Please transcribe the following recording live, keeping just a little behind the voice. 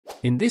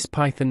In this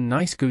Python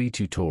NiceGUI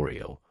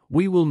tutorial,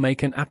 we will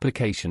make an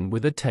application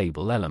with a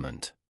table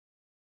element.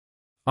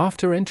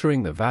 After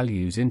entering the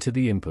values into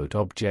the input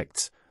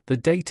objects, the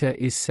data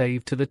is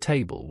saved to the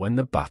table when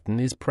the button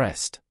is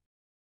pressed.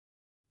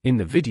 In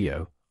the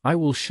video, I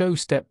will show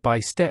step by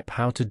step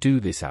how to do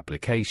this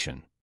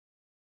application.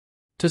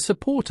 To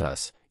support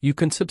us, you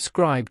can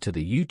subscribe to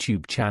the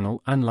YouTube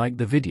channel and like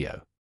the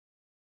video.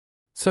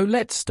 So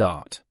let's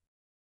start.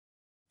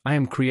 I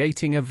am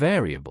creating a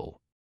variable.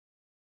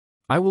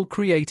 I will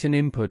create an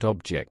input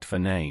object for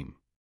name.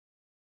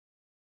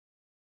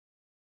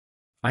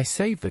 I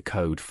save the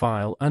code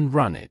file and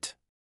run it.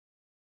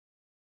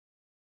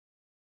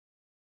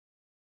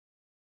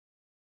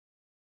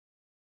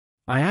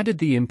 I added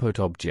the input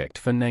object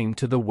for name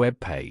to the web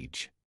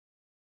page.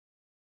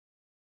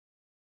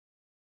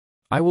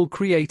 I will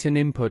create an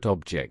input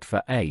object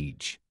for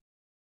age.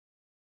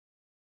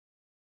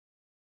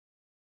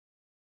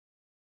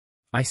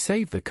 I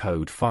save the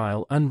code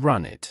file and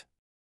run it.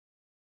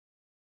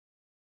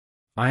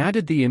 I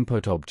added the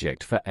input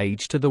object for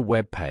age to the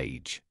web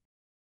page.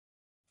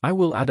 I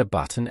will add a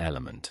button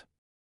element.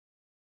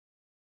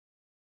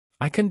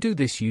 I can do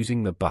this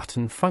using the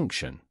button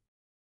function.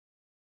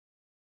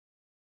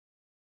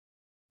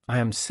 I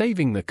am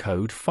saving the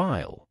code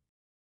file.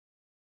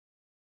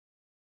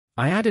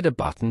 I added a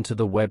button to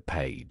the web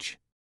page.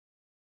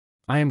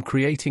 I am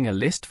creating a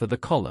list for the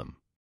column.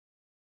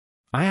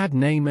 I add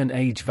name and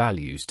age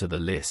values to the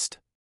list.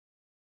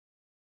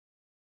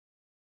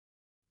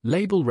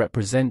 Label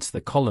represents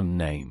the column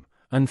name,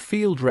 and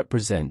field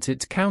represents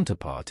its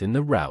counterpart in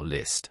the row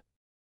list.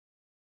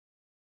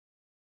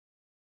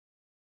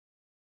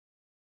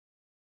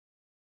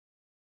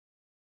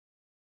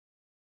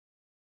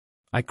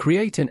 I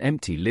create an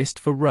empty list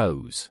for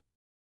rows.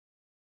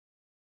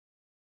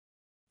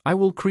 I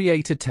will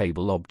create a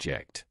table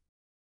object.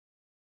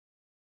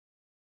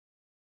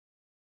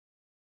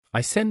 I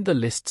send the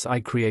lists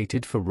I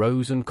created for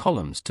rows and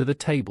columns to the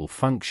table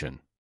function.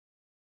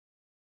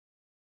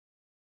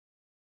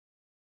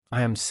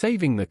 I am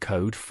saving the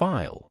code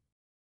file.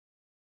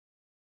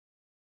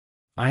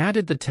 I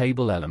added the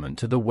table element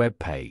to the web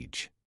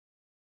page.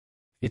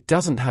 It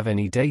doesn't have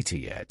any data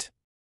yet.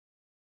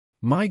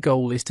 My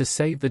goal is to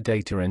save the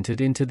data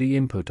entered into the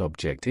input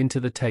object into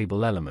the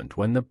table element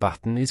when the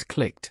button is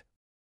clicked.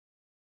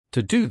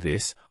 To do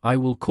this, I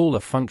will call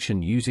a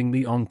function using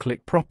the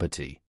onClick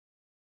property.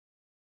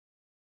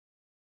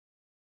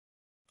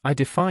 I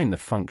define the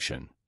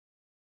function.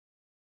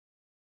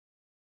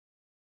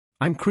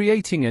 I'm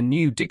creating a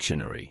new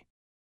dictionary.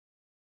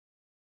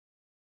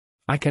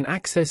 I can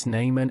access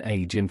name and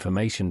age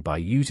information by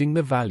using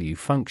the value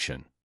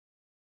function.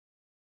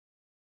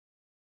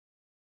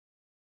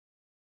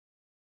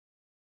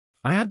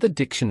 I add the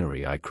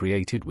dictionary I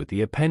created with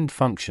the append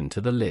function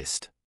to the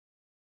list.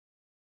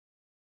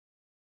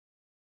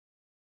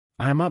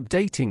 I am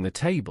updating the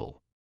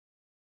table.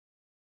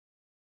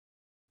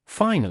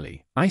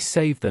 Finally, I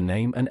save the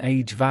name and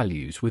age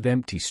values with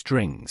empty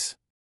strings.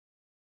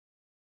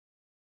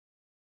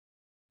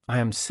 I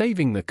am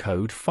saving the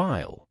code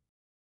file.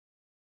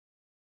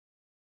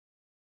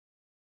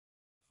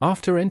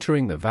 After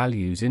entering the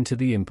values into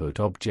the input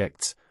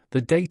objects,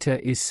 the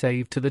data is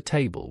saved to the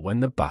table when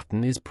the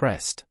button is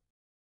pressed.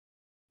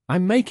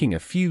 I'm making a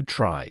few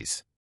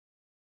tries.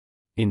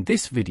 In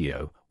this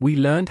video, we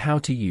learned how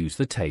to use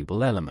the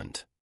table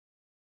element.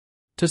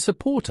 To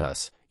support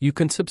us, you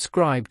can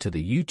subscribe to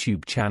the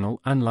YouTube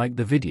channel and like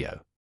the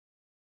video.